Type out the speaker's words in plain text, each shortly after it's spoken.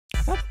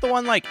thought the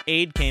one like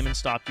aid came and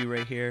stopped you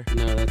right here.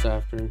 No, that's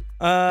after.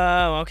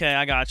 Oh, okay,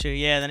 I got you.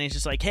 Yeah, then he's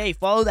just like, hey,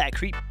 follow that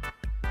creep.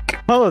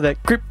 Follow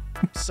that creep.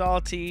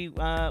 Salty, we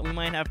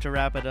might have to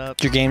wrap it up.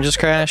 Did your game just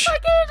crash? My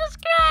game just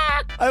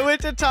crashed. I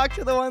went to talk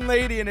to the one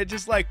lady and it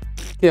just like.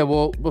 Yeah,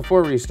 well,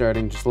 before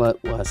restarting, just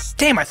let Wes.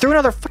 Damn, I threw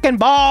another fucking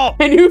ball.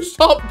 And you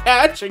stop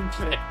catching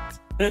shit.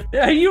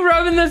 Are you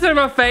rubbing this in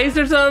my face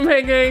or something,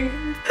 Pancake?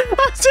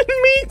 I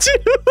didn't mean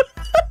to.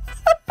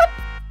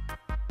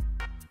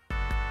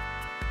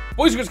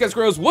 Boys, girls, cats,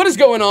 girls, what is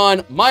going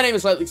on? My name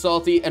is Slightly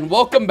Salty, and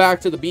welcome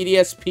back to the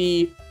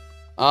BDSP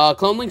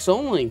Clone Links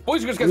Only.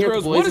 Boys, girls, cats,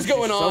 girls, what is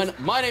going on?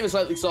 My name is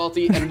Slightly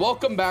Salty, and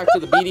welcome back to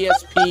the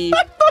BDSP.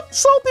 I thought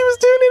Salty was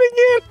doing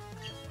it again.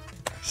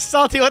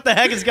 Salty, what the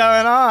heck is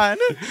going on?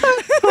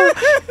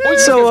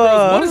 Boys, so,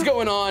 girls, what is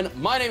going on?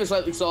 My name is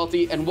Slightly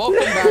Salty, and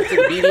welcome back to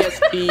the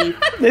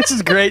BDSP. This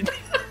is great.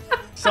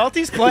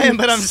 Salty's playing,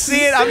 but I'm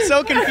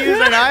so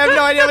confused right now. I have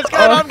no idea what's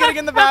going on. I'm getting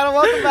in the battle.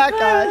 Welcome back,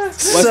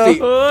 guys. Westy,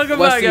 welcome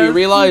back, you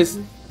guys.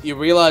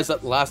 realize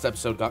that the last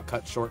episode got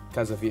cut short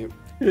because of you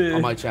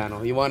on my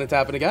channel. You want it to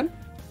happen again?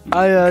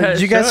 Did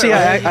you guys see?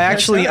 I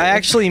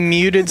actually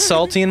muted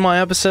Salty in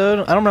my episode.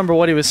 I don't remember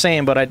what he was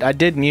saying, but I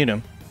did mute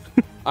him.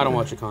 I don't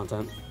watch your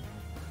content.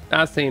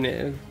 I've seen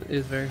it.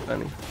 It's very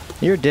funny.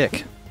 You're a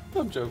dick.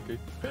 I'm joking.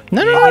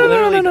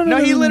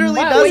 No, he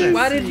literally doesn't.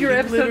 Why did your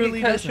episode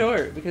get cut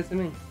short? Because of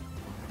me.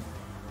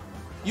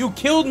 You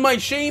killed my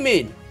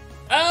shaman.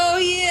 Oh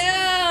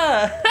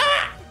yeah.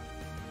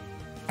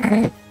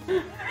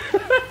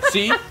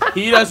 See,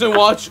 he doesn't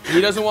watch.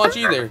 He doesn't watch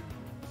either.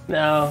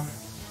 No.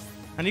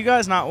 And you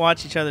guys not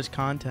watch each other's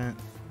content.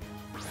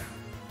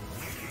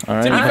 All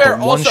right, To be fair,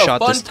 one also, shot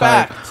fun this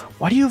time. fact.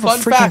 Why do you have a Fun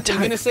freaking fact, I'm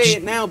gonna say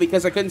it now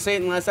because I couldn't say it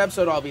in the last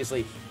episode,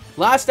 obviously.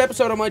 Last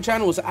episode on my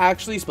channel was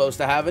actually supposed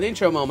to have an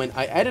intro moment.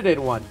 I edited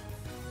one.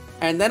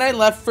 And then I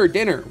left for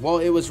dinner while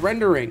it was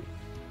rendering.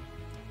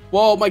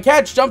 Well, my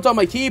cat jumped on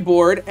my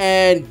keyboard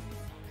and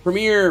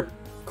Premiere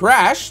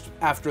crashed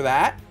after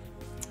that.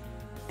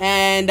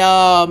 And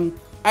I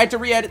had to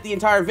re-edit the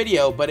entire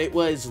video, but it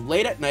was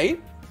late at night.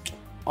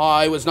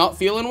 I was not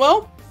feeling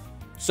well.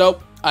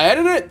 So I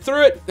edited it,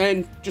 threw it,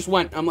 and just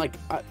went. I'm like,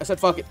 I said,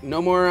 fuck it.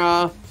 No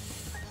more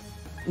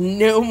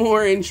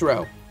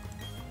intro.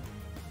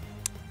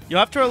 You'll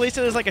have to release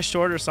it as like a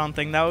short or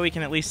something. That way we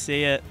can at least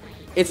see it.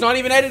 It's not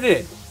even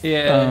edited.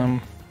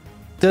 Yeah.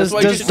 Does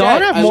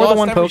Dawn have more than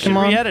one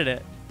Pokemon? Re-edit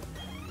it.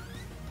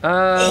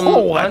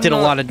 Oh, that did a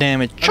lot of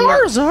damage.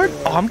 Charizard!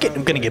 Oh, I'm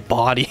gonna get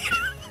bodied.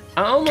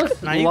 I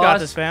almost Now you got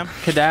this, fam.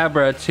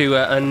 Kadabra to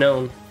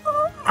Unknown.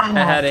 I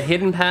had a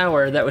hidden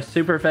power that was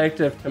super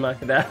effective to my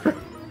Kadabra.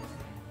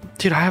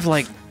 Dude, I have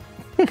like...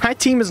 My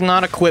team is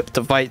not equipped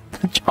to fight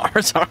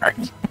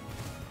Charizard.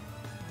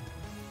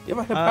 You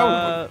have a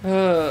power.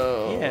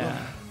 Oh.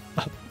 Yeah.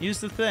 Use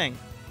the thing.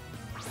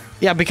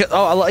 Yeah, because...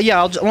 Oh,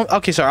 yeah,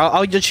 okay, sorry.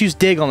 I'll just use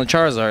Dig on the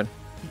Charizard.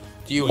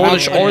 Do you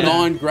have a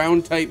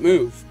non-ground type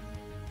move?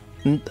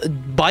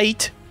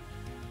 Bite.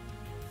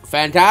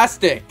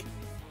 Fantastic.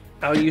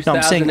 I'll use No,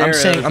 I'm saying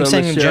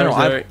in general.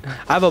 I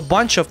have a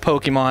bunch of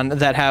Pokemon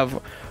that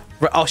have...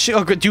 Oh,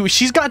 dude,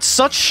 she's got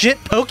such shit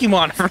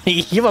Pokemon for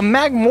me. You have a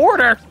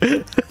Magmortar.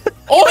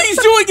 All he's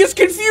doing is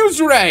Confuse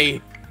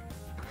Ray.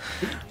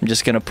 I'm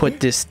just gonna put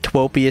this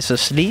Twopius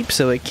asleep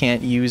so it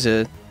can't use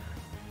a...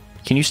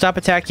 Can you stop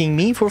attacking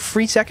me for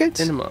 3 seconds?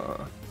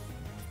 Cinema.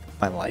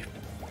 My life.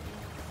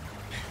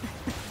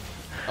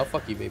 Oh,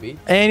 fuck you, baby.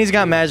 And he's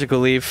got Magical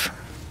Leaf.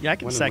 Yeah, I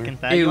can second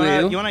that. Hey, You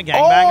Lou. wanna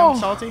gangbang him,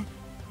 Salty?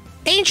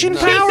 Ancient No.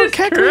 Power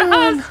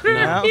Kekleon.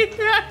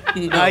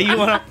 No.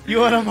 You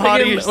want him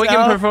hot yourself? We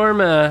can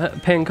perform a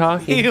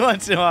Pancake. He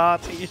wants him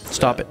hot yourself.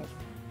 Stop it.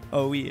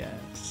 Oh,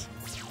 yes.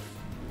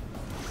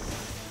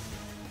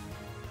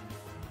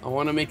 I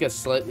want to make a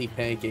slightly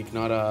pancake,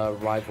 not a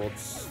rivaled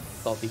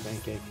salty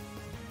pancake.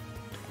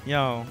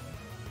 Yo,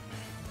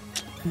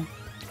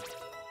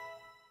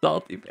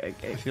 Salty I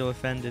Pancake. feel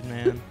offended,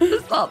 man.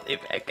 Salty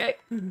Pancake.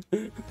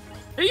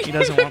 He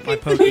doesn't want my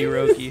Pancake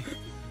Roki.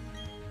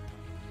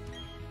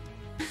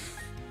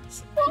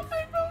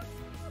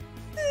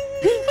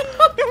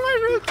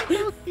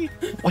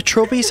 Well,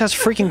 Tropius has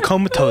freaking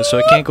comatose, so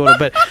it can't go to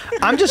bed.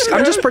 I'm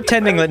just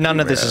pretending that none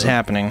of this is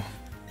happening.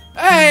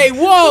 Hey,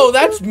 whoa,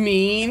 that's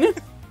mean.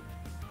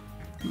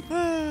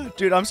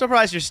 Dude, I'm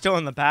surprised you're still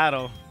in the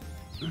battle.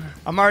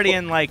 I'm already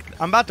in, like,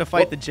 I'm about to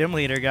fight the gym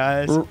leader,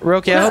 guys.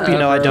 Roki, I hope you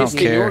know I don't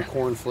Get your care.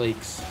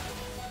 cornflakes.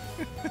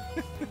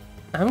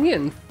 I'm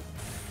getting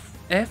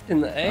effed in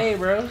the A,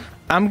 bro.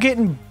 I'm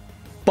getting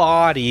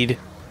bodied.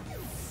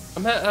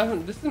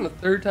 This is the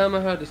third time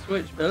I've had to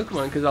switch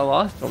Pokemon because I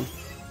lost them.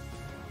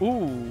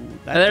 Ooh.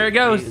 There it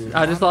goes.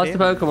 I just lost the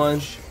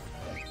Pokemon.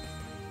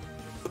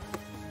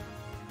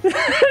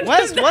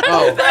 What the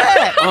Oh,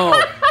 heck?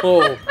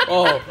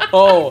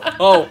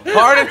 oh,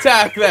 heart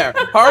attack there.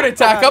 Heart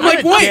attack. I'm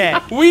like,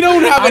 wait, we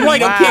don't have a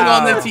Nido King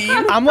on the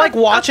team. I'm like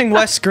watching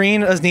West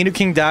Screen as Nido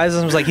King dies,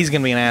 and I was like, he's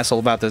gonna be an asshole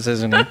about this,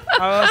 isn't he?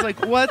 I was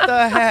like, what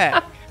the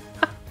heck?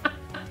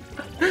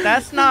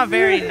 That's not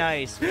very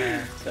nice,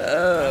 man.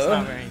 That's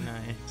not very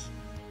nice.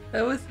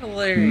 That was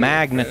hilarious.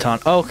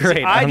 Magneton. Oh, great.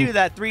 See, I do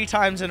that 3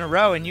 times in a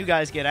row, and you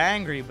guys get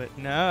angry, but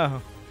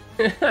no.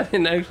 I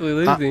didn't actually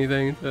lose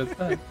anything, so it's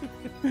fine.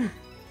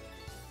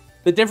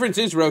 The difference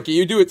is, Roki,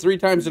 you do it 3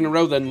 times in a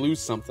row, then lose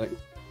something.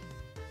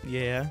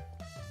 Yeah.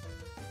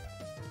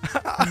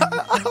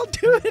 I'll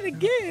do it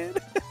again.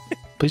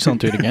 Please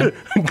don't do it again.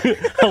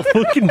 I'll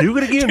fucking do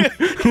it again.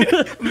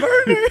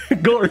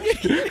 Murder.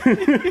 Gorge.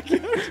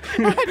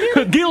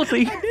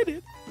 Guilty. I did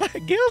it.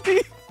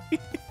 Guilty.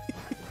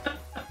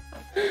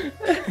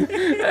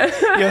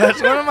 Yo,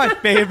 that's one of my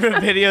favorite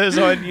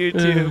videos on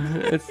YouTube.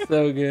 It's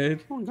so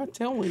good. Oh, God,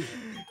 tell me.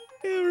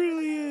 It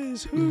really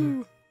is.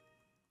 Ooh.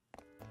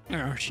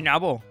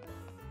 Schnabel.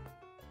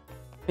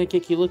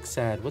 Pancake, you look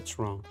sad. What's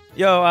wrong?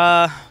 Yo,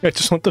 I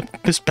just want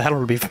this battle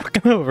to be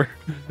fucking over.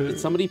 Did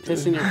somebody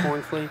piss in your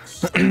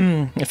cornflakes?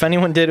 If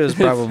anyone did, it was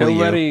probably you.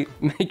 Somebody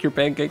make your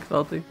pancakes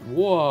salty.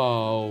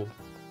 Whoa.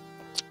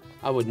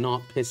 I would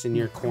not piss in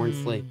your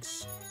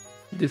cornflakes.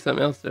 Do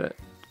something else to it.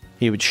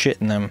 He would shit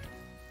in them.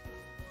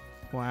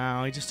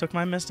 wow, he just took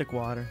my mystic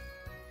water.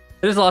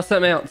 I just lost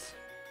something else.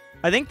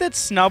 I think that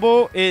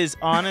Snubble is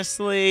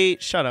honestly...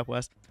 Shut up,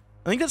 Wes.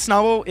 I think that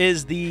Snubble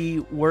is the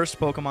worst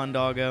Pokemon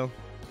doggo.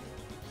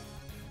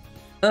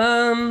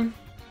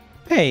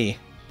 Hey.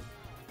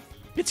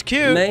 It's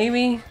cute,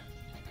 Maybe.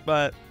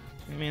 but,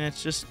 I mean,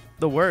 it's just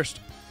the worst.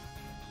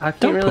 I can't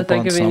Don't really poop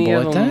think on of any Snubble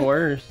of like them that.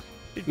 worse.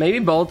 Maybe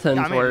Bolton's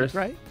I mean, worse.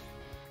 right?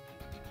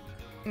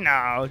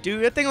 No,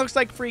 dude, that thing looks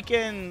like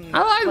freaking...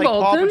 I like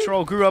Paw Bolton.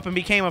 Patrol grew up and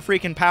became a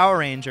freaking Power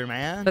Ranger,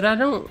 man. But I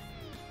don't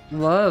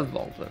love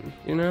Bolton,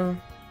 you know?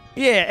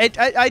 Yeah,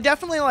 I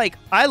definitely, like,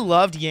 I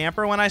loved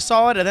Yamper when I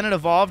saw it, and then it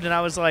evolved, and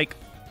I was like,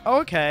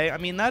 okay, I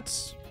mean,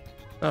 that's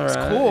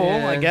Alright. cool,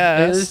 I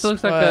guess, It just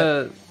looks like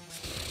a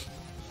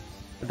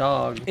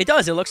dog. It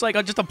does. It looks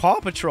like just a Paw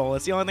Patrol.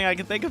 It's the only thing I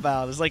can think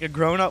about. It's like a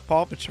grown-up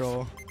Paw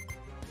Patrol.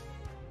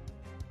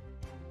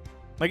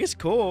 Like, it's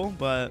cool,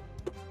 but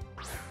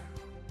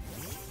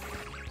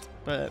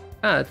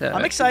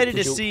I'm excited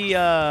to see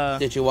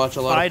Did you watch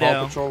a lot Fido. of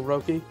Paw Patrol,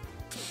 Roki?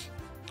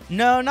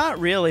 No, not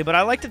really, but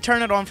I like to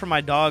turn it on for my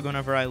dog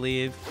whenever I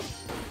leave.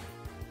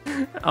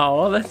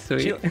 Oh, that's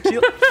sweet.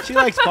 She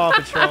likes Paw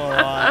Patrol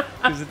a lot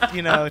because,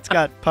 you know, it's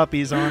got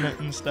puppies on it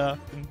and stuff,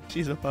 and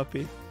she's a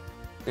puppy.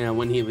 Yeah,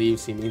 when he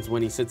leaves, he means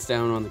when he sits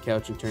down on the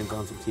couch and turns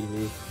on some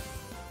TV.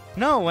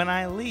 No, when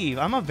I leave.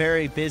 I'm a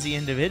very busy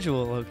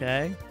individual,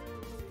 okay?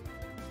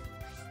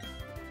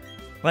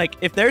 Like,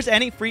 if there's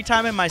any free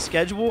time in my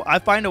schedule, I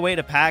find a way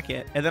to pack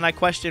it, and then I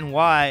question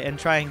why and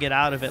try and get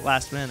out of it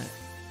last minute.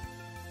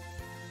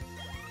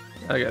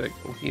 I gotta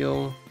go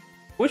heal.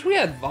 Wish we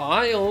had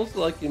vials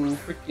like in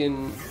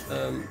freaking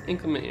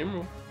Inclement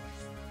Emerald.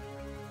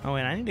 Oh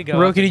wait, I need to go.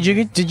 Roki,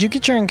 did you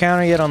get your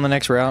encounter yet on the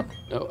next route?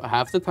 Oh,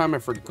 half the time I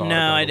forgot. No,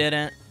 about I him.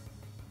 didn't.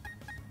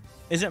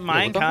 Is it my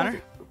Yeah, what the encounter?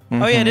 heck?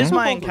 Mm-hmm. Oh yeah, it is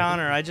my Mhm.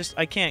 encounter.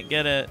 I can't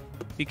get it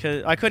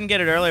because I couldn't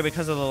get it earlier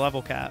because of the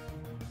level cap.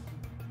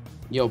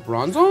 Yo,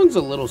 Bronzong's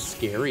a little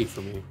scary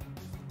for me.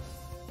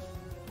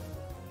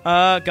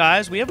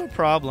 Guys, we have a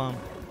problem.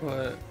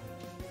 What?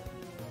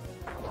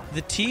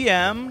 The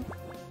TM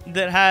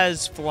that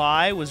has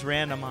fly was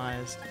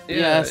randomized.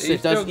 Yes,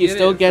 it does. You get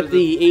still it get for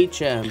the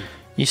HM.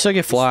 You still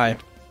get fly.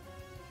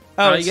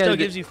 Oh, All it you still gotta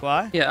gives do- you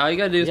fly? Yeah, all you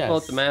gotta do is pull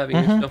up Yes. the map. You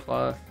can still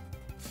fly.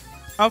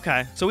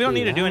 Okay, so we don't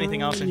need to do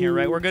anything else in here,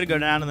 right? We're good to go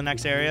down to the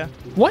next area.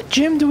 What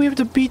gym do we have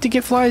to beat to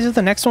get fly? Is it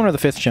the next one or the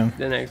 5th gym?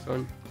 The next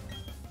one.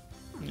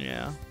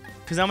 Yeah.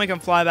 Because then we can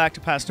fly back to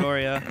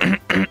Pastoria.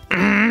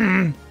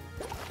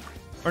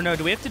 Or no,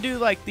 do we have to do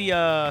like the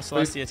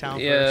Celestia town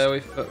Yeah,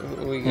 first?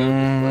 we go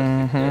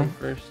to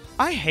first.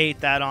 I hate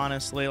that,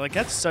 honestly. Like,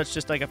 that's such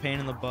just like a pain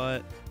in the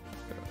butt.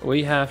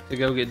 We have to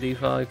go get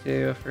defog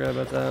too. I forgot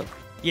about that.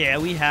 Yeah,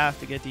 we have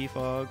to get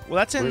defog. Well,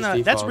 that's in Where's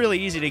the. That's defog? really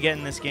easy to get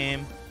in this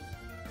game.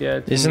 Yeah.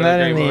 it's Isn't the that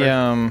in Great the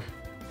Marsh.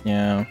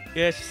 Yeah.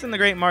 Yeah, it's just in the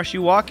Great Marsh.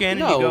 You walk in and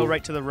you No. go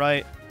right to the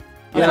right.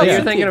 Yeah, I you're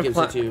thought thinking Kid of gives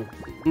Pla- it to you.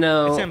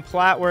 No, It's in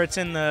Platte where it's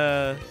in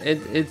the.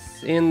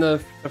 it's in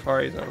the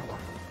Safari Zone.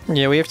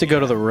 Yeah, we have to go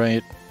to the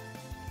right.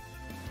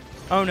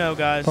 Oh no,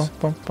 guys. Bum,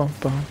 bum, bum,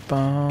 bum,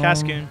 bum.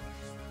 Cascoon.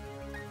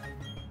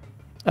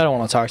 I don't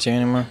want to talk to you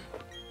anymore.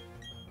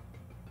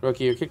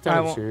 Roki, you're kicked I out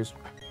of the won't- series.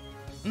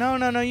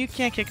 No, you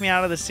can't kick me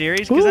out of the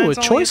series because Ooh, that's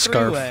a only choice a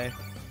scarf. three-way.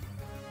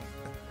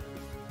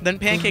 Then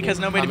Pancake has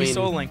nobody I to be mean-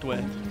 soul linked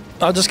with.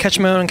 I'll just catch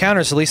my own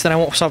encounters. At least then I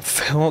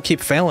won't keep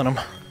failing them.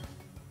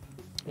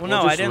 Well,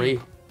 no, I didn't.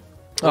 We'll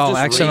Oh, just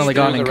accidentally race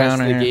got through an the rest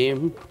encounter of the here.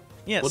 game.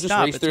 Yeah, We'll just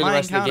stop. race It's through the my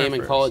rest of the encounter game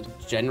and first. call it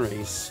Gen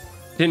Race.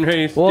 Didn't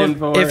race Well, Gen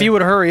 4. if you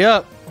would hurry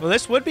up, Well,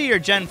 this would be your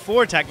Gen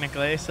 4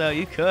 technically, so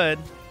you could.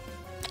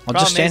 I'll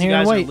just stand here and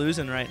You guys wait. are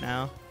losing right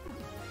now.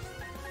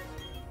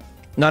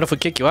 Not if we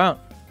kick you out.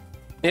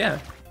 Yeah.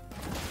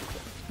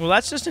 Well,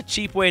 that's just a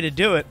cheap way to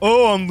do it.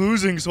 Oh, I'm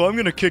losing, so I'm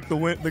gonna kick the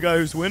guy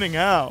who's winning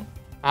out.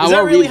 How Is that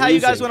are we really how you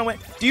guys losing? want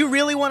to win? Do you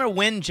really want to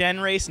win Gen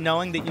Race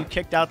knowing that you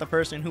kicked out the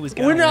person who was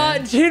gonna We're not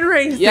win? Gen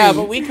Racing. Yeah,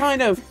 but we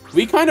kind of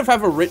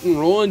have a written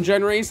rule in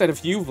Gen Race that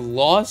if you've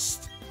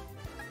lost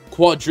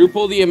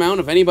quadruple the amount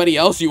of anybody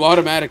else, you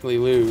automatically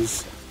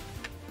lose.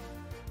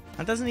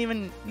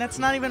 That's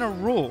not even a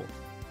rule.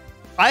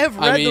 I've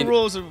read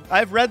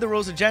the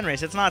rules of Gen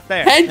Race. It's not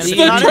there. Hence And if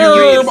the it's not term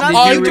in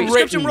the YouTube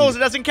description unwritten. rules, it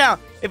doesn't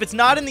count. If it's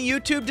not in the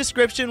YouTube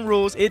description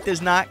rules, it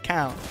does not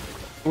count.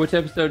 Which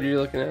episode are you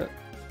looking at,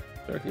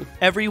 Turkey?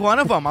 Every one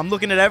of them. I'm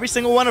looking at every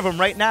single one of them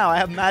right now. I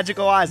have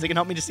magical eyes. They can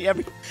help me to see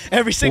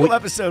every single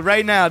episode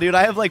right now, dude.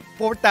 I have like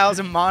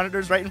 4,000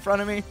 monitors right in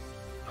front of me.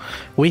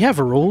 We have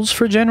rules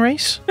for Gen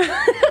Race?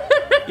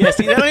 Yeah,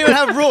 see, they don't even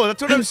have rules.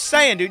 That's what I'm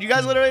saying, dude. You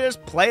guys literally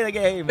just play the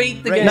game.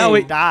 Beat the right game. now, No,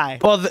 we die.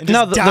 Well,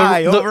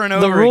 die over and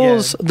over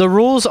the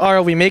rules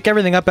are we make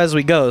everything up as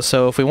we go.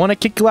 So if we want to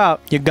kick you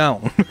out, you're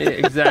gone. Yeah,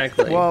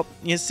 exactly. Well,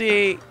 you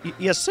see.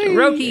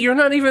 Roki, you're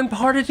not even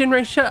part of Gen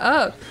Race. Shut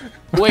up.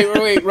 Wait,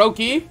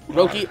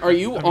 Roki, are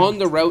you on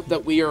the route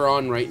that we are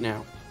on right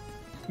now?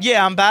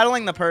 Yeah, I'm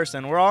battling the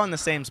person. We're all in the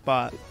same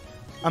spot.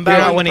 I'm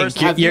battling the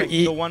person.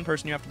 The one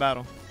person you have to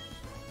battle.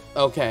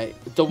 Okay,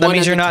 that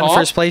means you're not in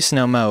first place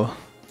no mo.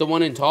 The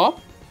one in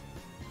top?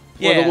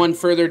 Yeah. Or the one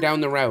further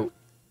down the route?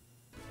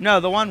 No,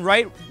 the one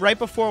right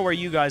before where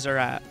you guys are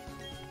at.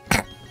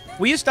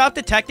 Will you stop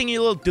detecting,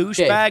 you little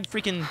douchebag,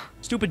 freaking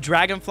stupid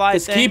dragonfly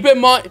thing?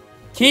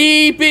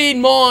 Keep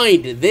in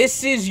mind,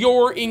 this is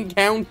your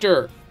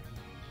encounter.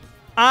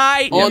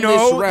 I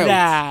know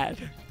that.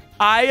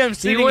 I am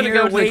sitting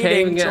here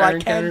waiting so I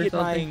can get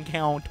my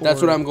encounter.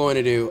 That's what I'm going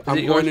to do.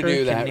 I'm going to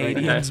do that right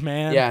now. Canadians,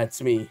 man. Yeah,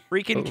 it's me.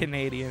 Freaking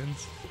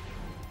Canadians.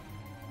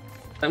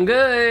 I'm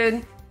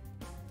good.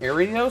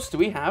 Arios, do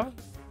we have?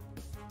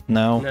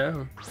 No.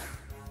 No.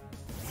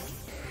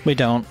 We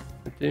don't.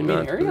 I do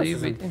not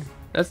believe we do.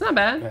 That's not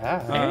bad.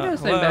 Yeah. Arios ain't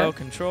Hello, bad.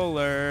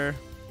 controller.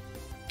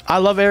 I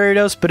love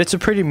Ariados, but it's a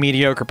pretty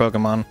mediocre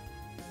Pokemon.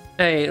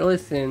 Hey,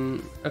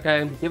 listen,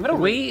 okay?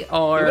 We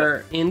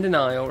are in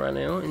denial right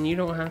now, and you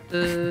don't have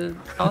to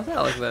call us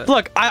out like that.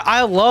 Look,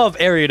 I love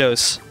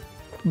Ariados,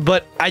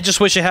 but I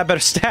just wish it had better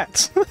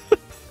stats.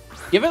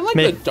 Give it like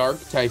the dark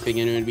typing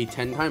and it would be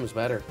 10 times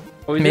better.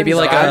 Maybe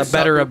like a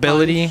better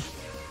ability.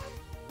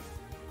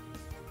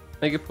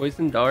 Like a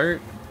poison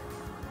dart?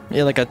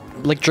 Yeah, like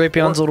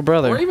Drapion's little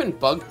brother. Or even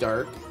bug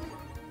dart.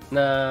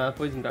 Nah,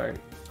 poison dart.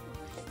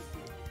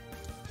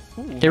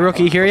 Ooh, hey, Roki,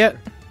 you here yet?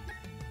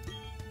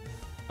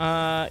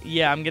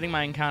 Yeah, I'm getting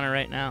my encounter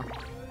right now.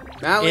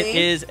 Mally. It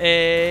is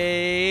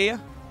a...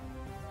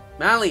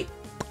 Mally.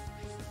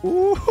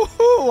 Ooh,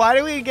 why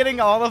are we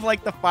getting all of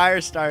like the fire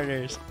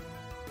starters?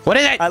 What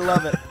is it? I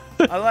love it.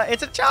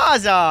 It's a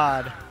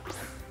Charizard.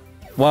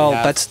 Well,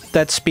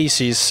 that's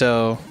species,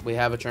 so we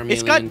have a Charmeleon.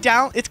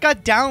 It's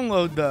got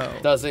download though.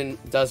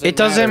 It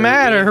doesn't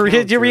matter.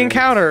 Hit your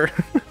re-encounter.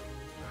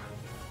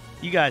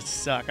 You guys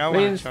suck. I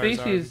mean, want a Charizard.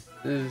 species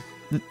is...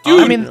 Dude,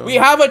 I mean, we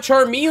have a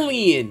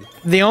Charmeleon.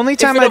 The only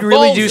time I'd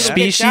really do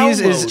species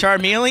is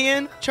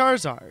Charmeleon,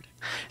 Charizard.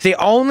 The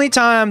only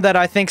time that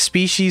I think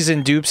species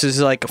and dupes is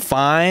like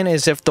fine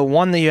is if the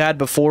one that you had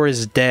before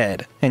is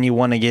dead and you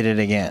want to get it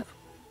again.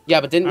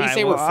 Yeah, but didn't we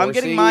say we're forcing? I'm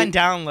getting mine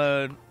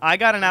download. I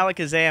got an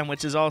Alakazam,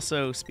 which is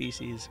also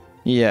species.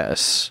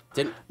 Yes.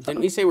 Didn't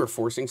we say we're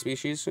forcing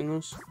species in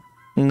this?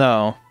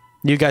 No,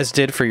 you guys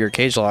did for your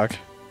cage lock.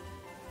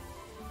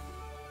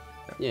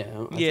 Yeah,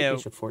 I yeah. think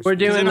we should force We're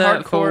doing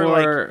that for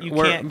like, you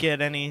can't get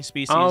any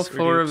species. All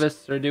four of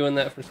us are doing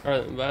that for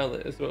Scarlet and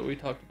Violet, is what we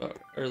talked about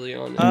early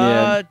on.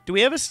 Do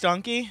we have a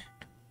Stunky?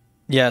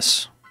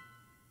 Yes.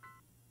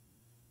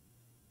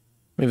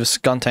 We have a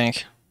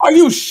Skuntank. Are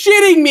you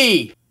shitting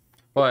me?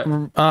 What?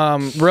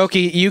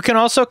 Roki, you can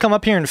also come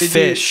up here and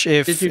fish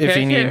if you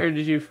need. It, or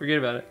did you forget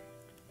about it?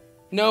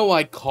 No,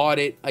 I caught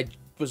it. I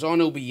was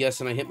on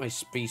OBS and I hit my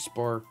space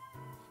bar.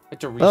 I had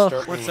to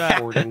restart my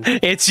recording.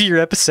 It's your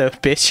episode,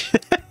 bitch.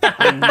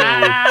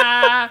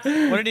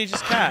 What did he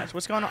just catch?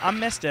 What's going on? I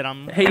missed it.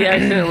 He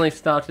accidentally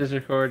stopped his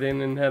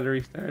recording and had to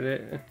restart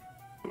it.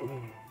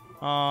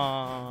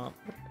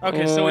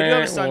 Okay, so we do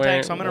have a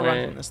Stuntank, so I'm gonna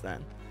run from this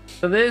then.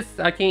 So this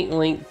I can't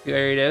link to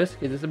Ariados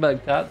because it's a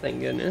bug top. Thank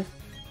goodness.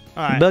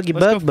 All right,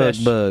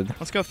 bug.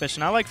 Let's go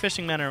fishing. I like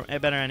fishing better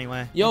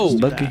anyway. Yo,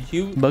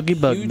 buggy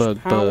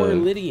bug. Power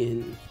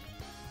Lydian.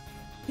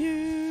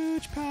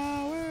 Huge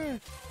power.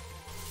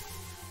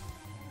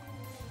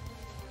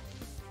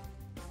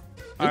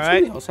 All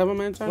right.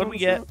 What do we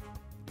get?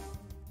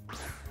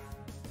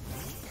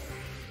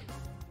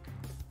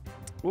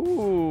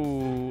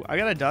 Ooh, I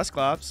got a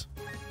Dusclops.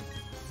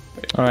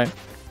 All right,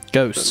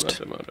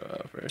 Ghost.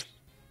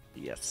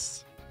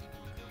 Yes.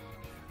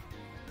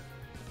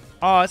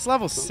 Oh, it's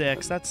level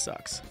 6. That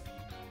sucks.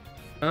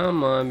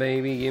 Come on,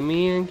 baby. Give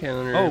me an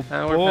encounter. Oh,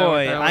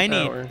 boy. I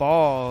power. need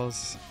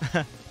balls.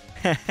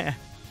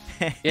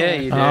 Yeah,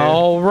 you do.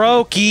 Oh,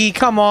 Roki,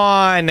 come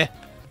on. Do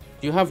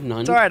you have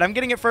none? It's all right. I'm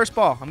getting it first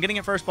ball.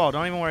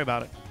 Don't even worry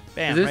about it.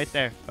 Bam, right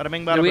there. Bada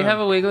bing, bada boom. Do we have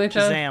a Wigglytuff?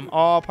 Shazam.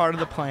 All part of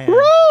the plan.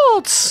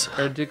 Roots!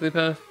 Or a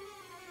Jigglypuff?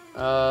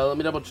 Let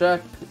me double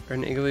check. Or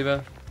an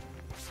Igglybuff?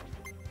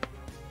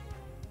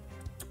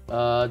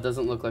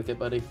 Doesn't look like it,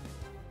 buddy.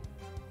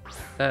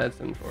 That's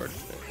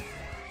unfortunate.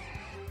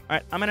 All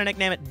right, I'm gonna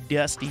nickname it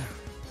Dusty.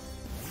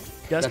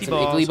 Dusty That's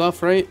balls. an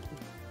Igglybuff, right?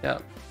 Yeah.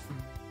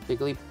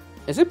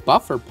 Is it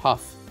buff or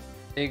puff?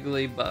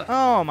 Iggly buff.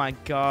 Oh my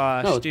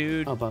gosh, No,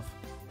 dude. Oh, buff.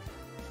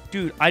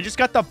 Dude, I just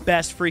got the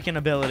best freaking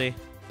ability.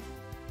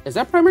 Is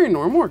that primary,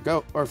 normal, or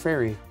go or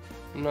fairy?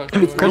 I'm not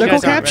sure. Critical You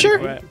guys aren't ready capture?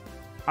 for it.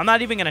 I'm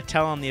not even gonna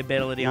tell him the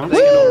ability. I'm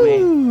just gonna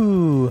wait.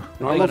 Woo!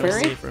 Normal Let him see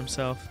fairy? it for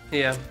himself.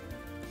 Yeah.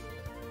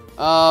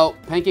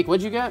 Pancake,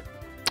 what'd you get?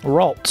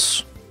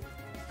 Ralts.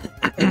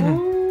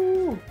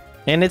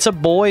 And it's a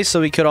boy, so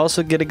we could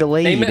also get a Name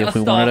Glade it if a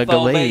we wanted a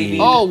softball, Glade. baby.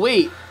 Oh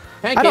wait,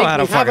 Pancake. I don't know how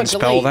to we have a fucking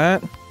spell Glade.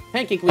 that.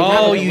 Pancake, we have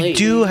Oh, a you Glade.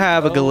 do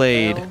have a Oh,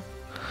 Glade. well.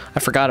 I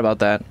forgot about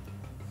that.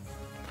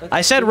 That's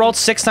I said cool. Ralts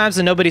 6 times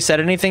and nobody said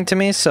anything to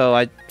me, so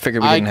I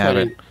figured we didn't have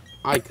it.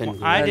 I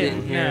couldn't. I I didn't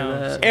didn't hear know.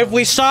 that. If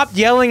we stopped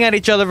yelling at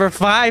each other for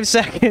 5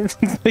 seconds,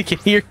 we can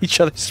hear each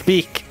other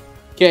speak.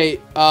 Okay,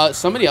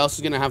 somebody else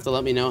is gonna have to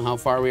let me know how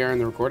far we are in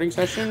the recording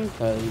session.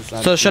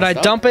 So should I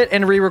dump it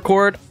and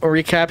re-record or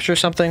recapture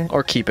something,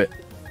 or keep it?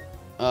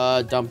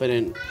 Dump it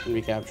and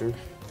recapture.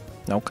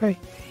 Okay.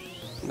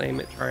 Name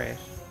it trash.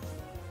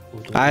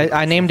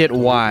 I named it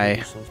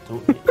Y.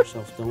 Don't hit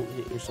yourself. Don't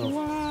hit yourself.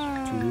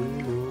 Do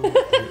not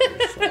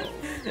hit yourself.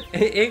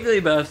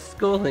 Iggly buff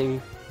schooling.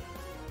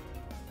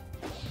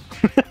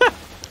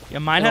 Yeah,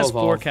 mine It'll has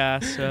evolve.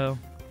 forecast, so.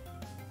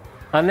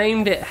 I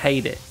named it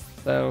Hate It.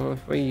 So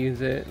if we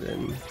use it,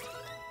 then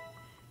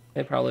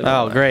it probably.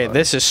 Oh, won't great. last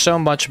This is so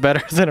much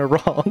better than a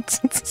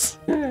Ralts.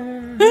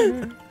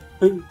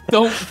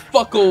 Don't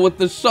fuckle with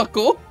the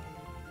suckle.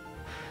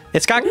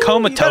 It's got Ooh, you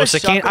comatose.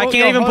 got a I shuckle? can't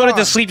Yo, even hold put it to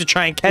on. sleep to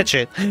try and catch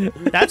it.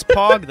 That's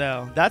Pog,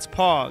 though. That's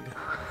Pog.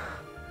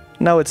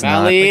 No, it's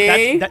not.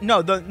 Valley.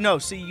 No.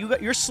 See,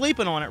 you're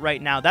sleeping on it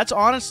right now. That's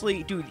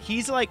honestly, dude.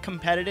 He's like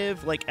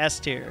competitive, like S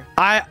tier.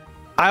 I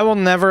will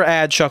never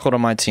add Shuckle to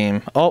my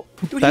team. Oh,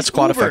 Dude, that's he's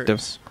quite Ubers.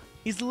 effective.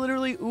 He's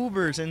literally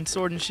Ubers in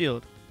Sword and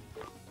Shield.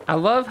 I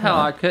love how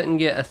I couldn't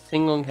get a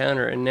single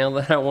encounter, and now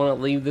that I want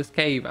to leave this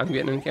cave, I'm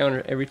getting an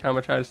encounter every time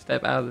I try to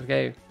step out of the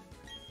cave.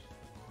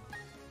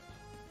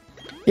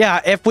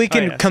 Yeah, if we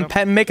can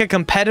yeah, make a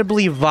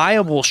competitively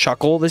viable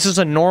Shuckle, this is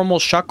a normal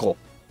Shuckle.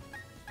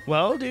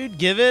 Well, dude,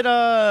 give it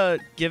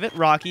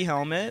Rocky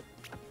Helmet.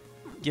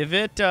 Give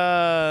it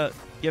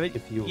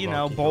If you you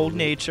know, Rocky Bold Helmet.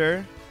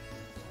 Nature.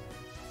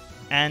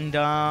 And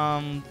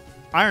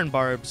Iron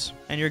Barbs,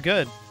 and you're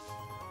good.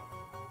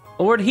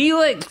 Lord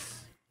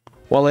Helix!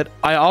 Well,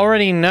 I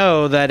already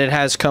know that it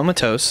has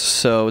comatose,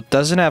 so it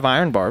doesn't have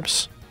iron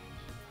barbs.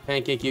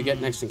 Pancake, you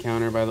get next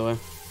encounter, by the way.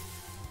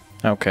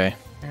 Okay.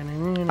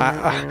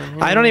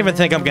 I don't even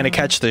think I'm gonna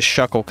catch this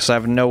Shuckle because I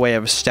have no way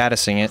of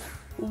statusing it.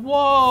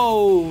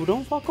 Whoa!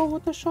 Don't fuckle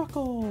with the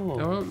shuckle.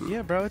 Don't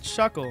Yeah, bro, it's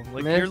Shuckle.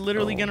 Like, Mental. you're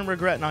literally gonna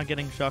regret not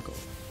getting Shuckle.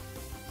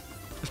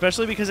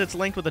 Especially because it's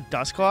linked with a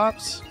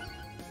Dusclops.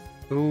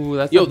 Ooh,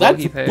 that's Yo, a that's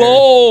buggy pair.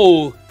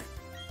 bold.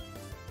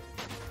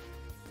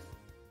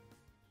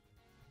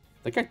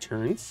 That guy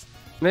turns.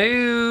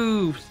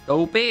 Move!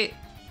 Scope it!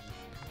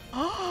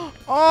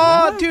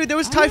 Oh, dude, there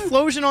was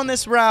Typhlosion on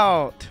this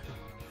route.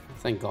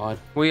 Thank God.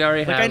 We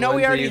already Like, had I know one,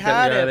 we so already you couldn't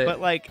had grab it, but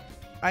like,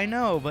 I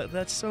know, but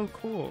that's so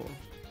cool.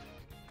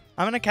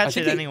 I'm gonna catch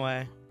it think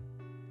anyway.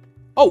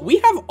 Oh, we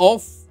have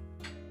all.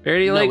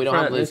 Verity No, we don't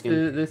have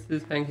Lakefront, this Bliskin.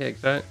 is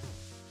Pancakes, right?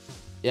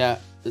 Yeah,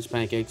 it's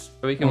pancakes.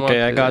 So we can walk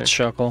Okay, I through got there.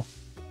 Shuckle.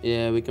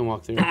 Yeah, we can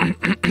walk through.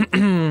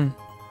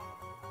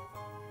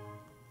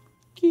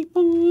 Keep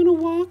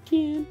on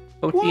walking.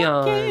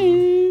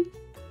 Ocean.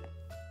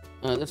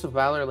 That's a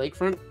Valor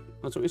Lakefront.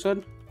 That's what we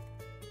said.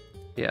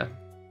 Yeah.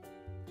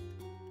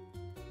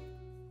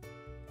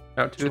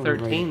 Route Just wanna write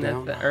 213, it that's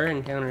down. the Ur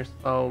encounters.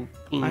 Oh,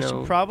 I should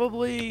Pino.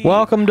 probably.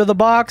 Welcome to the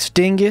box,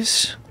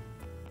 dingus.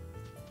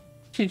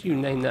 Should you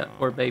name that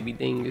poor baby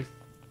dingus?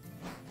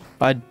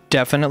 I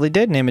definitely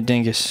did name it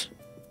dingus.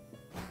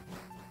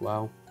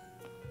 Wow.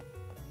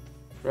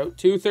 Route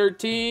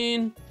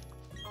 213.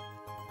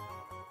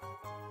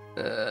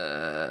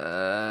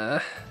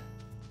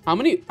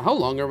 How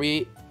long are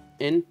we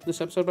in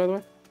this episode, by the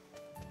way?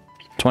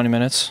 20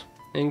 minutes.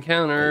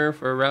 Encounter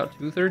for Route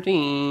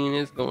 213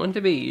 is going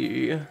to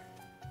be...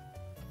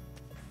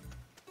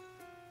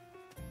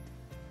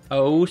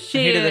 Oh I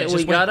hated that it shit, just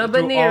we got a went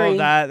through all of Baneri.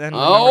 that, then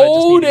remembered I just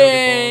Oh, need to go get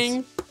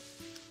dang. balls.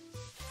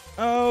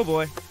 Oh,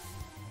 boy.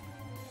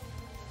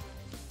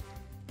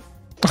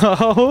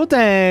 Oh,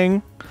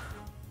 dang.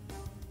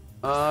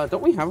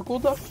 Don't we have a cool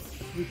duck?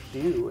 We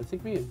do. I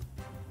think we and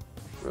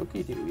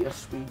Roki do.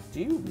 Yes, we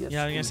do. Yes,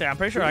 Yeah, I was we gonna say, I'm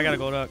pretty sure I got a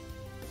gold duck.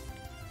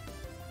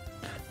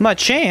 My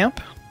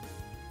champ.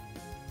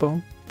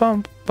 Boom,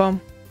 bum,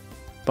 bum,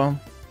 bum,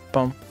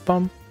 bum,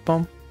 bum,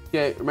 bum.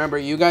 Okay, remember,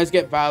 you guys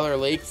get Valor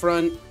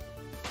Lakefront.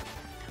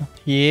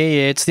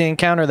 Yeah, it's the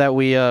encounter that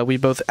we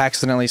both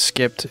accidentally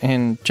skipped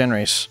in Gen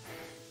Race.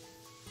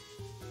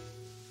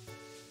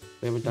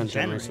 We haven't done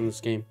Gen Race in this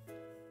game.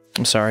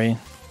 I'm sorry.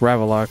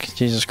 Ravelock.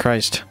 Jesus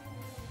Christ.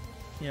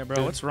 Yeah,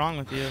 bro, what's wrong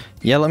with you?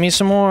 Yell at me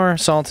some more,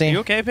 Salty. Are you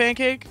okay,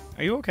 Pancake?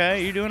 Are you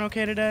okay? Are you doing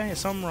okay today? Is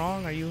something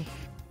wrong? Are you...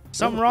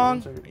 Something No,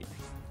 wrong? bronzer.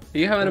 Are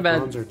you having a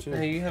bad... Bronzer, too.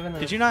 Are you having a...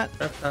 Did you not...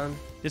 rough time?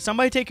 Did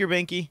somebody take your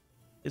binky?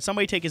 Did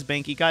somebody take his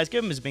binky? Guys,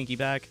 give him his binky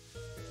back.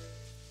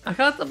 I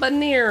got the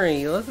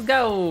Baneri. Let's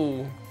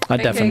go. I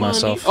definitely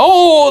myself.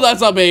 Oh,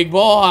 that's a big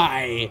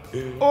boy.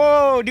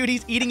 Oh, dude,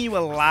 he's eating you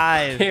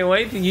alive. Can't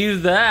wait to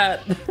use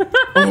that.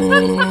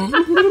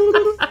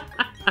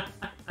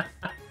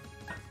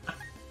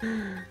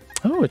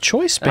 Oh, a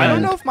choice band. I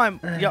don't know if my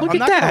Look I'm at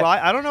not that. gonna lie.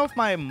 I don't know if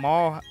my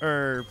mall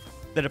or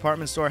the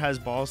department store has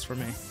balls for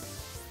me.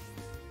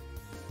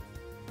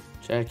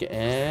 Check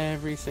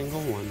every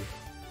single one.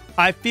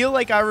 I feel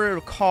like I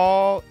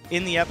recall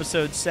in the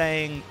episode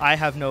saying I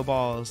have no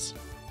balls,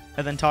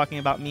 and then talking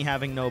about me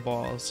having no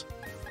balls.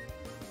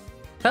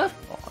 Tough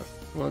balls.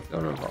 What's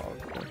going on balls?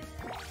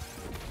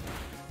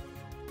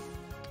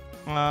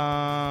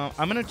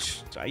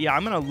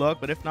 I'm gonna look,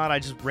 but if not, I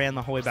just ran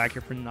the whole way back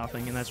here for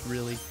nothing, and that's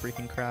really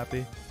freaking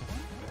crappy.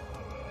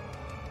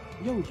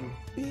 Yo, you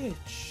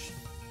bitch.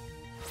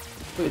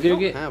 Wait, Do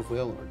we you don't have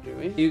Wheelord, do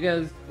we? You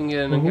guys can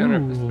get an encounter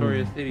for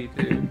Astoria City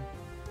too.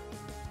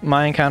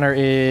 My encounter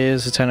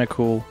is a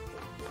tentacle.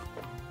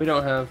 We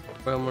don't have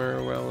Wilmer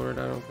or Wellord,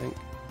 I don't think.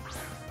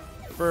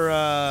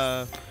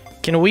 For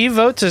Can we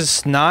vote to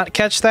not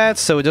catch that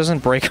so it doesn't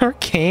break our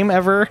game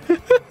ever?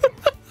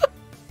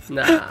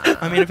 Nah.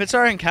 I mean, if it's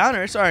our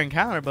encounter, it's our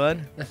encounter,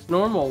 bud. That's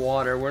normal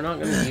water. We're not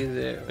gonna use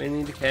it. We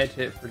need to catch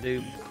it for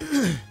dude.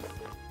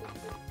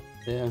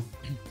 Yeah.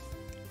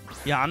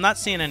 Yeah, I'm not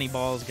seeing any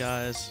balls,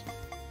 guys.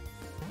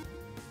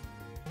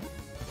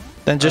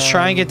 Then just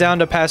try and get down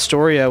to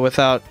Pastoria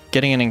without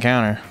getting an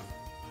encounter.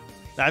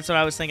 That's what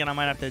I was thinking I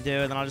might have to do,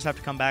 and then I'll just have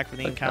to come back for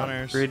the Look how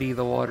encounters. pretty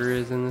the water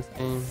is in this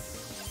game.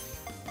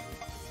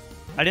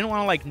 I didn't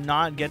want to like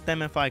not get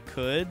them if I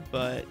could,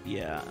 but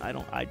yeah, I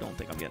don't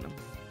think I'm getting them.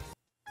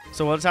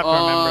 So we'll just have to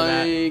remember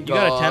that. You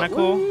got a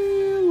tentacle?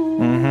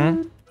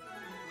 Mm-hmm.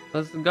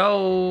 Let's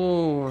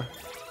go.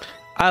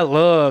 I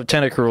love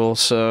tentacruel,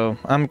 so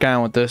I'm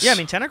down with this. Yeah, I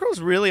mean, tentacle's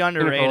really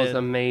Tentacle is underrated.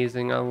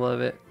 amazing. I love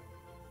it.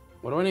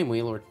 What do I name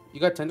Wheelord? You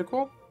got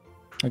Tentacle?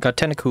 I got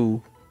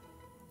tentacle.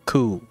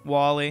 Cool.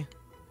 Wally.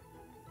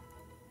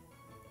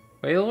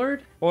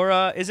 Waylord?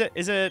 Or is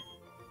it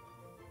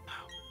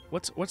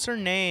what's her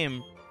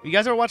name? You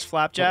guys ever watch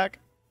Flapjack?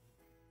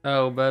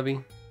 Oh,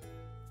 Bubby.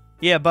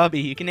 Yeah, Bubby.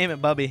 You can name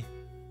it Bubby.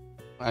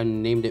 I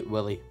named it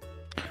Willy.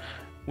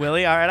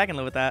 Willie? Alright, I can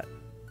live with that.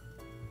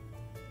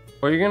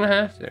 Well, you're gonna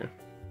have to.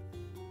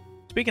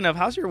 Speaking of,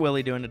 how's your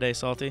Willie doing today,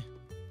 Salty?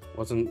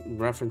 Wasn't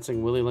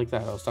referencing Willy like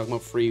that. I was talking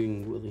about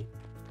freeing Willy.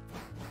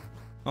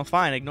 Oh,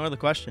 fine. Ignore the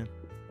question.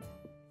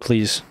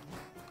 Please.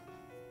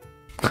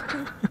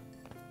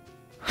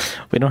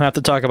 We don't have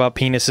to talk about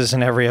penises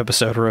in every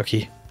episode,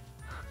 Rookie.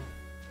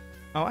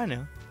 Oh, I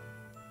know.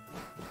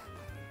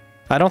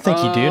 I don't think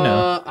you do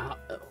know.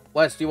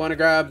 Wes, do you want to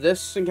grab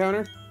this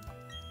encounter?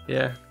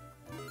 Yeah.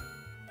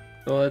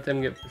 We'll let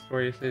them get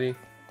Astoria City.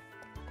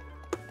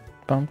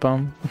 Bum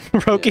bum.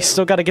 Rokie's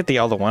still got to get the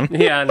other one.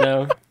 Yeah, I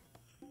know.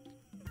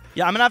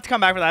 Yeah, I'm gonna have to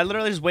come back for that. I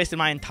literally just wasted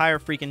my entire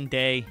freaking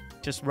day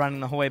just running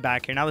the whole way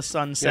back here. Now the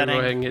sun's Yeah, setting. go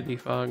ahead and get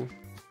defogged.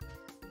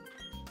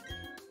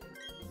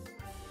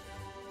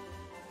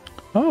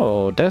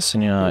 Oh,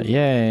 Destiny Knot.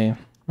 Yay.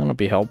 That'll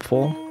be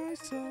helpful.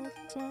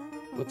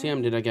 What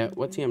TM did I get?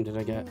 What TM did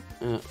I get?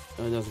 It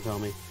doesn't tell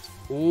me.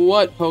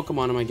 What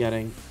Pokemon am I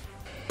getting?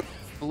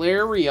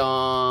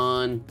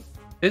 Flareon.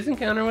 Whose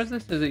encounter was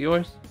this? Is it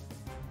yours?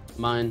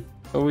 Mine.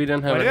 Oh, we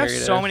don't have Why do a you have Harry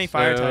so Dash, many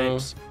fire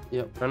types?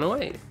 Yep. Run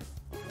away.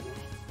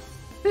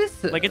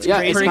 This Like, it's Yeah,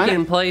 crazy. it's kinda-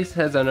 freaking place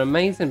has an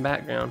amazing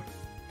background.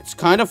 It's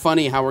kind of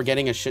funny how we're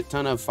getting a shit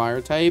ton of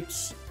fire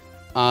types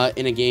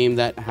in a game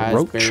that has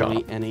Roach barely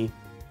shop. any.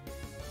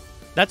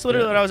 That's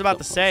literally what I was about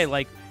to say.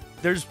 Like,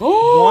 there's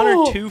Oh! 1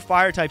 or 2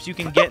 fire types you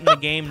can get in the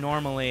game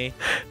normally.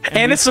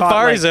 And we it's caught,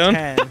 Safari like, Zone.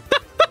 10.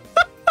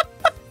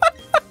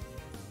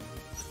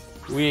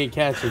 We ain't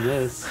catching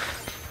this.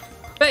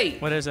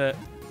 Fate! What is it?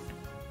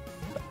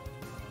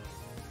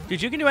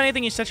 Dude, you can do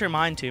anything you set your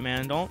mind to,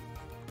 man. Don't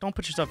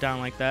put yourself down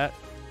like that.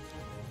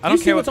 I you don't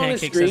see care what what's on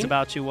his Pancake says screen?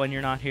 about you when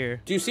you're not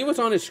here. Do you see what's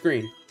on his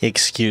screen?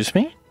 Excuse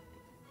me?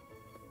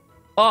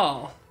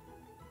 Ball.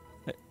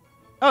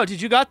 Oh,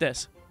 dude, you got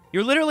this.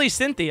 You're literally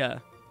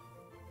Cynthia.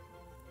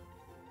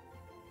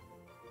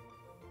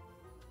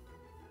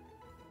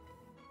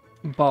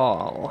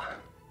 Ball.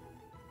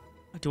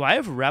 Do I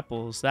have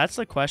Repels? That's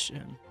the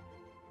question.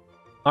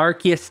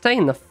 Arceus, stay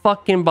in the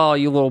fucking ball,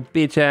 you little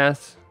bitch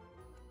ass.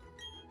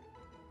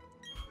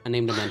 I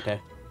named him Mente.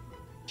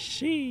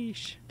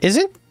 Sheesh.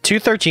 Isn't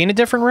 213 a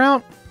different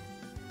route?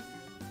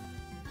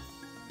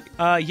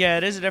 Yeah,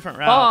 it is a different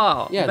route.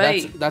 Ball. Yeah,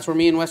 Bait. that's where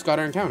me and Wes got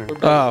our encounter.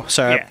 Oh,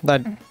 sorry.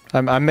 Yeah.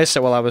 I missed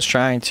it while I was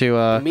trying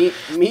to Me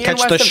and catch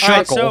Wes the have- All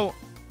right, shuckle.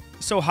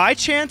 so high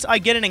chance I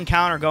get an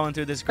encounter going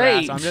through this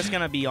grass. Hey. I'm just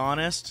gonna be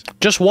honest.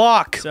 Just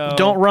walk. So-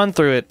 Don't run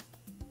through it.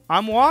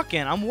 I'm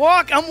walking. I'm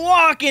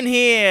walking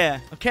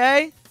here.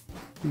 Okay.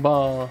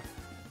 Ball.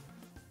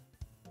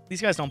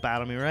 These guys don't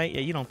battle me, right?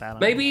 Yeah, you don't battle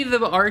me. Maybe the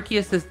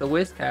Arceus is the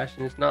Whiscash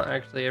and it's not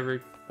actually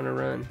ever gonna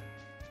run.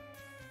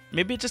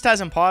 Maybe it just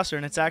has imposter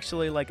and it's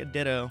actually like a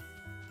ditto.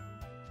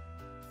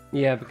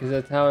 Yeah, because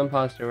that's how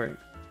imposter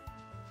works.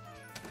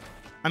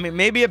 I mean,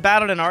 maybe it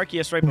battled an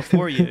Arceus right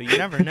before you. You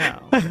never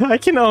know. I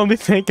can only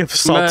think of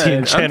Salty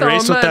and Chen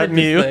Race with that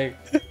Mew.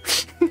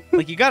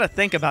 Like, you gotta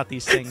think about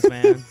these things,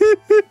 man.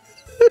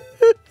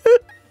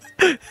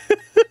 I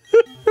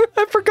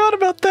forgot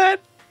about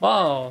that.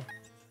 Wow.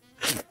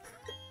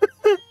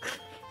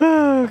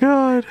 Oh,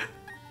 God.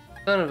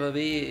 Son of a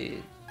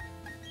bitch.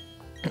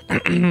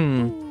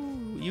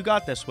 You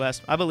got this,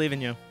 Wes. I believe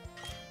in you.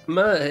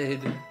 Mud.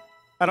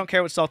 I don't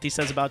care what Salty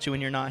says about you when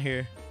you're not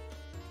here.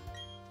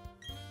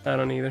 I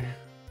don't either.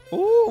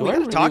 Ooh, we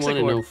got a toxic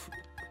orb.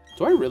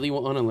 Do I really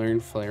want to learn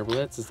Flare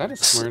Blitz? Is that a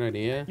smart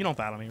idea? You don't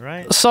battle me,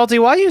 right? Salty,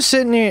 why are you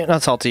sitting here?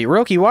 Not Salty.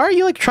 Roki, why are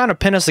you like trying to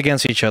pin us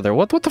against each other?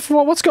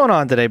 What's going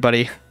on today,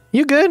 buddy?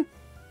 You good?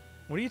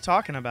 What are you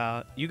talking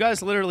about? You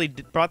guys literally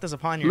brought this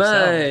upon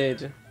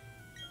yourself. Mud.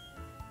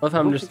 What if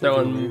I'm just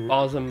throwing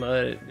balls of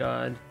mud at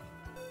God?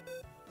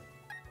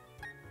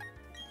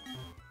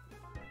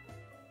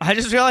 I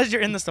just realized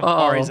you're in the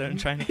Safari Zone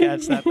trying to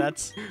catch that.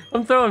 That's.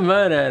 I'm throwing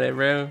mud at it,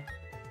 bro.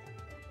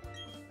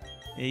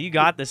 Yeah, you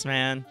got this,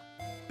 man.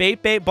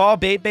 Bait, bait, ball,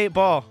 bait, bait,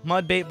 ball.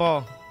 Mud, bait,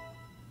 ball.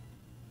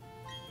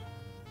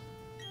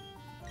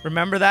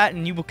 Remember that,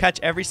 and you will catch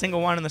every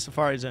single one in the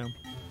Safari Zone.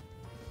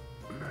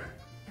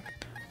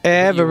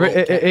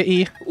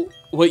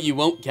 What you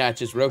won't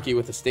catch is Roki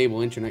with a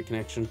stable internet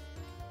connection.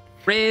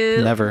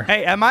 Real. Never.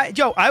 Hey, I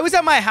was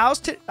at my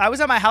house. I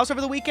was at my house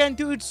over the weekend,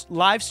 dudes,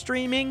 live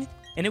streaming,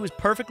 and it was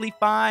perfectly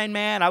fine,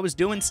 man. I was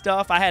doing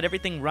stuff. I had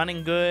everything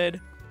running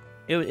good.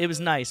 It was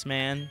nice,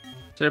 man.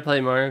 Should have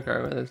played Mario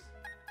Kart with us.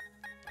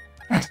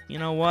 You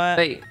know what?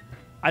 Wait.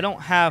 I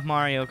don't have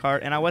Mario Kart,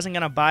 and I wasn't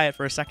gonna buy it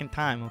for a second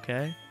time.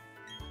 Okay.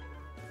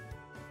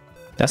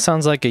 That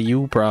sounds like a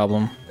you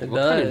problem.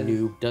 What kind of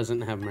noob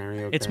doesn't have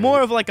Mario Kart? It's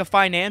more of like a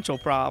financial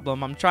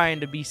problem. I'm trying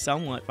to be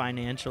somewhat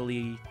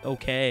financially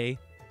okay.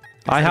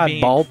 I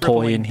had ball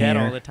toy in here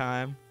all the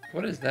time.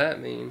 What does that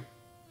mean?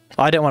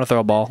 I didn't want to throw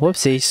a ball.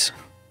 Whoopsies.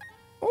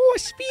 Oh,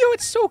 Spheo,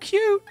 it's so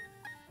cute.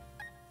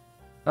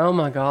 Oh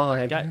my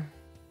god.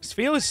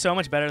 Spheo is so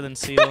much better than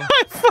Seal.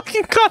 I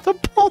fucking got the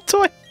ball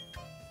toy.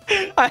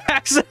 I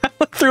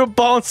accidentally threw a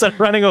ball instead of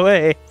running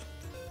away.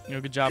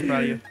 Good job,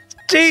 proud of you.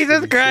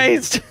 Jesus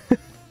Christ.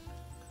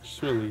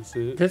 Just release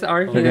it. This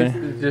Arceus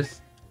is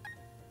just...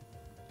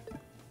 I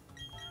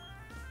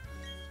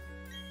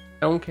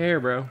don't care,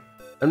 bro.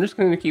 I'm just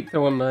gonna keep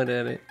throwing mud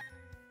at it.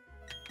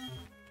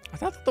 I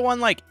thought that the one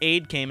like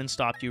Aid came and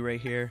stopped you right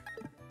here.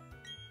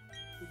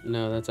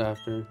 No, that's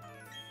after.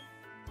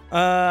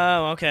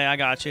 Oh, okay, I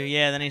got you.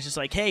 Yeah, then he's just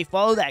like, hey,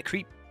 follow that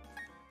creep.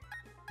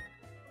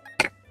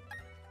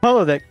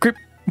 Follow that creep.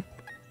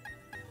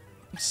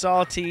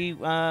 Salty,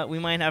 we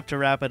might have to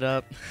wrap it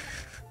up.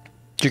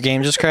 Did your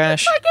game just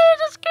crash? My game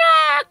just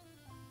crashed!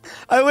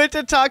 I went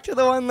to talk to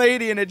the one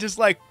lady and it just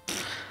like...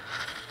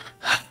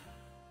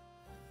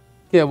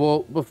 Yeah,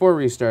 well, before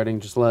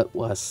restarting, just let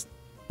Wes...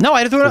 No,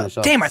 I threw it.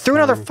 Damn, I threw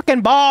another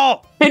fucking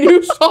ball! And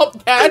you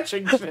stopped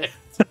catching shit!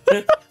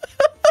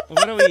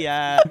 What are we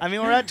at? I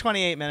mean, we're at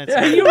 28 minutes.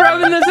 Are you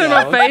rubbing this in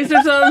my face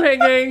or something,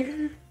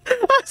 gang?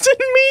 I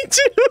didn't mean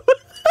to!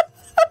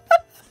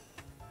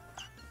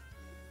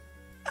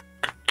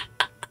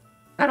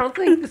 I don't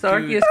think this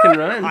Arceus can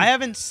run. I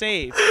haven't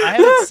saved. I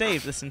haven't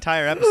saved this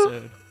entire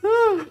episode.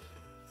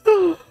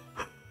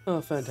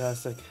 Oh,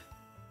 fantastic.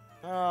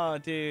 Oh,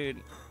 dude.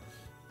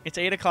 It's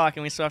 8 o'clock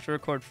and we still have to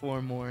record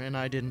 4 more, and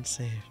I didn't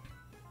save.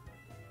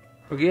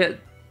 Go ahead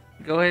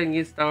and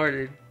get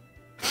started.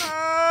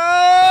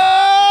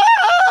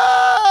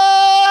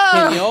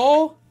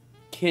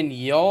 Can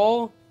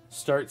y'all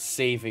start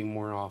saving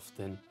more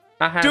often?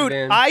 I have Dude,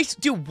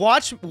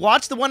 watch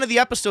the one of the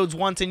episodes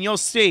once and you'll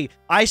see.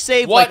 I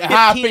saved what like 15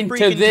 happened to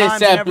freaking this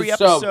times in every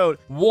episode.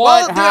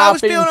 What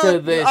happened to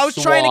this I was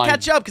trying one? to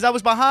catch up because I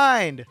was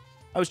behind.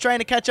 I was trying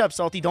to catch up,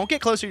 Salty. Don't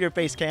get closer to your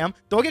face cam.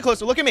 Don't get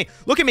closer. Look at me.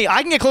 Look at me.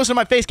 I can get closer to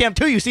my face cam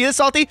too. You see this,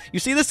 Salty? You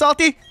see this,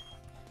 Salty?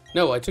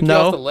 No, I took you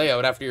off the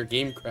layout after your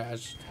game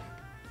crashed.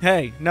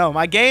 Hey, no,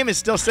 my game is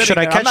still sitting Should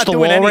there. I catch the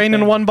wall rain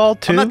in one ball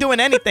too? I'm not doing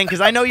anything because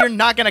I know you're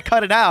not going to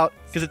cut it out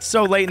because it's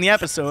so late in the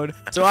episode.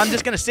 So I'm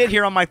just going to sit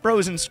here on my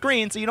frozen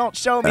screen so you don't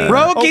show me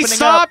Roki,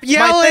 stop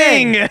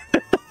yelling!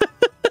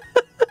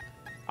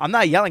 I'm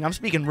not yelling. I'm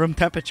speaking room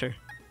temperature.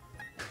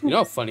 You know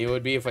how funny it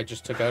would be if I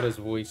just took out his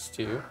voice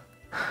too?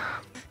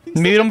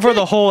 Mute him for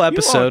the whole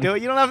episode. You won't do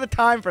it. You don't have the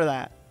time for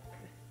that.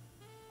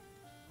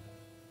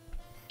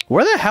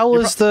 Where the hell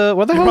is the?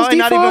 Where the hell is probably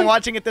not even Defog?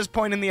 watching at this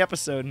point in the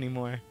episode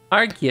anymore.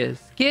 Arceus,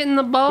 get in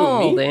the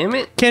ball, damn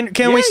it!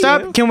 Can we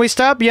stop? You. Can we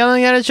stop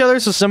yelling at each other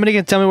so somebody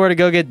can tell me where to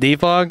go get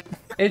Defog?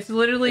 It's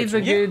literally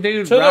the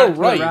dude to right the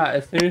right.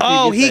 As soon as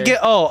Oh, you get there.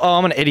 Oh,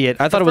 I'm an idiot.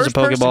 I thought it was a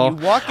Pokeball.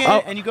 You walk in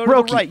and you go to the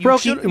right.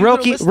 Roki.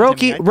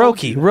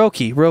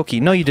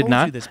 No, you did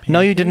not.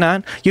 No, you did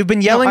not. You've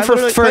been yelling for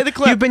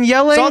you've been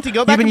yelling. Salty,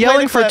 go back You've been and play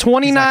yelling the for clip.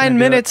 29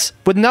 minutes,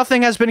 but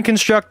nothing has been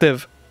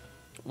constructive.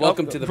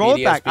 Welcome to the roll BDSP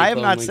it back. I have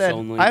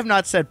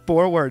not said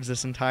 4 words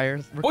this entire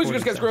Boys,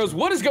 girls, cats, girls,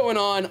 what is going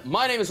on?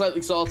 My name is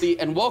Slightly Salty,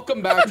 and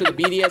welcome back to the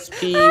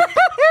BDSP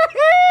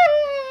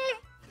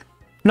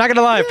not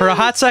gonna lie, for a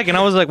hot second,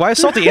 I was like, why is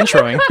Salty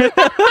introing?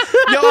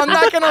 Yo, I'm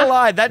not gonna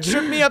lie. That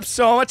shook me up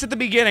so much at the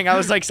beginning. I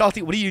was like,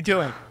 Salty, what are you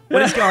doing?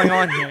 What is going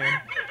on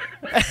here?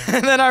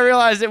 And then I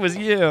realized it was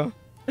you.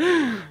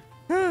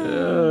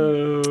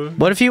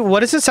 What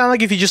does it sound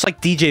like if you just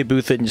like DJ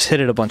booth it and just hit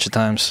it a bunch of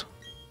times?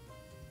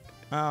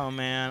 Oh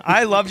man,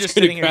 I love just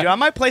sitting here, dude. I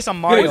might play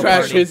some Mario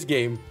crash Party. his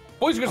game.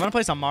 I'm gonna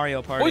play some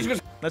Mario Party.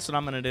 That's what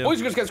I'm gonna do.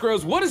 Boys, girls, cats,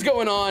 girls, what is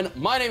going on?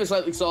 My name is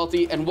Slightly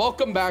Salty, and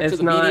welcome back to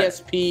the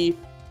BDSP.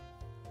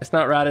 It's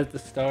not right at the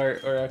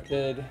start, or I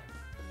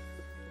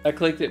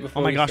clicked it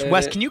before. Oh my gosh,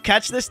 Wes, can you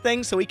catch this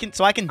thing so I can do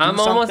something? I'm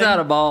almost out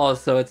of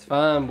balls, so it's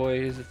fine,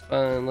 boys. It's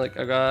fine. Like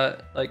I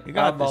got like you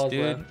got 5 balls this,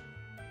 dude. left.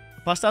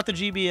 Bust out the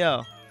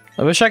GBL.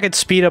 I wish I could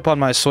speed up on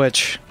my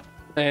Switch.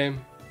 Same.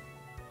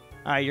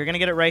 All right, you're gonna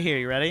get it right here.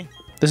 You ready?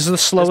 This is the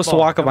slowest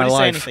walk of my Nobody say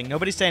life. anything.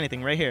 Nobody say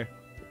anything. Right here.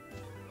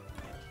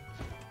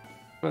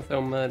 I'm gonna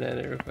throw mud at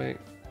it real quick.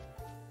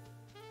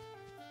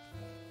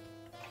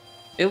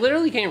 It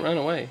literally can't run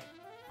away.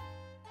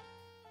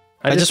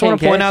 I just want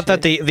to point out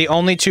that the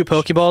only 2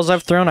 Pokeballs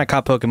I've thrown, I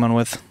caught Pokemon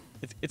with.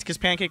 It's because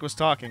Pancake was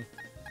talking.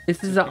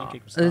 This is an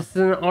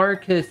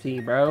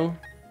Arcussy, bro.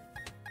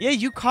 Yeah,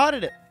 you caught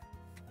it.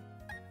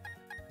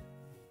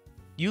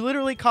 You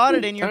literally caught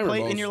it in your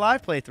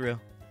live playthrough.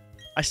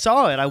 I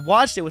saw it. I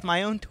watched it with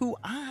my own 2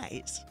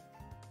 eyes.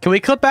 Can we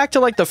clip back to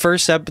like the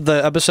first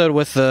episode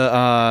with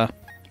the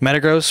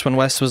Metagross when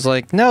Wes was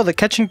like, "No, the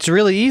catching's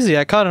really easy.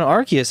 I caught an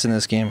Arceus in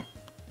this game."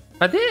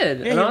 I did,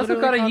 Yeah, and I also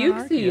caught a an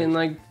Uxie and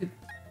like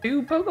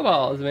 2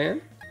 Pokeballs,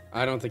 man.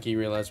 I don't think he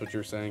realized what you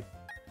were saying.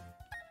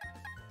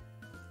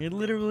 You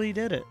literally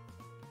did it.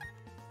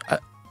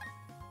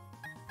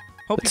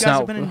 Hope you guys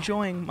have been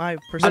enjoying my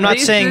perspective. I'm not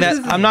saying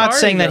that. I'm not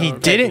saying that he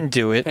didn't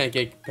do it.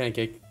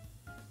 Pancake.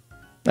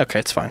 Okay,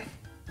 it's fine.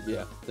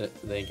 Yeah,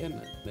 they ain't getting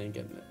it. They ain't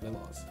getting it. They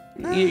lost.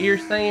 You're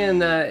saying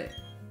that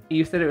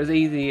you said it was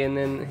easy, and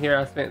then here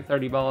I spent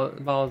 30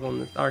 balls on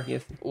this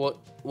Arceus.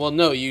 Well,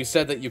 no, you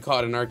said that you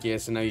caught an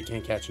Arceus, and now you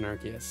can't catch an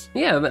Arceus.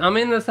 Yeah, but I'm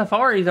in the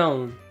Safari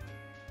Zone.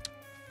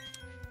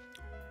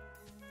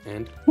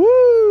 And?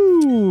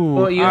 Woo!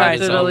 Well, you have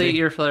to Salty. delete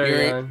your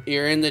Flareon.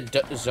 You're in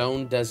the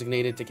zone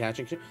designated to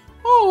catching shit.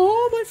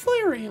 Oh, my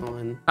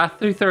Flareon. I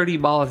threw 30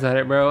 balls at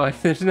it, bro.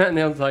 There's nothing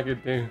else I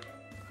could do.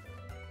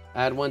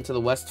 Add one to the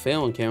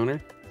Westphal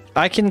encounter.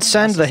 I can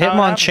send the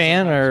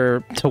Hitmonchan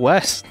or to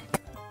West.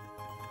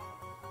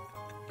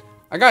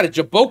 I got a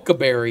Jaboka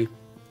Berry.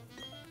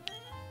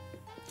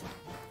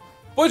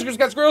 Boys, girls,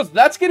 cats, girls,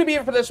 that's going to be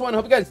it for this one.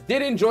 Hope you guys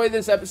did enjoy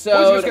this episode.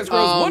 Boys, girls, cats,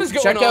 girls, what is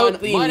going on? Check out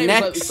the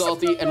next...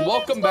 Salty, and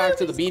welcome back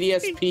to the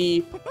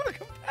BDSP.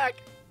 Welcome back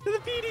to the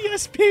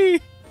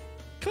BDSP.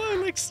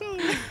 Like so.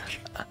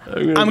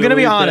 I'm gonna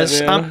be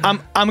honest. I'm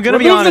gonna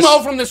be honest. Remove them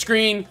all from the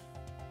screen.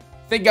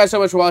 Thank you guys so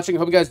much for watching.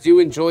 Hope you guys do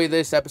enjoy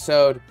this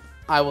episode.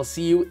 I will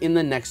see you in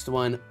the next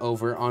one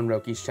over on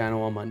Roki's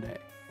channel on Monday.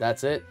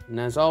 That's it. And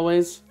as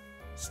always,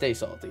 stay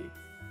salty.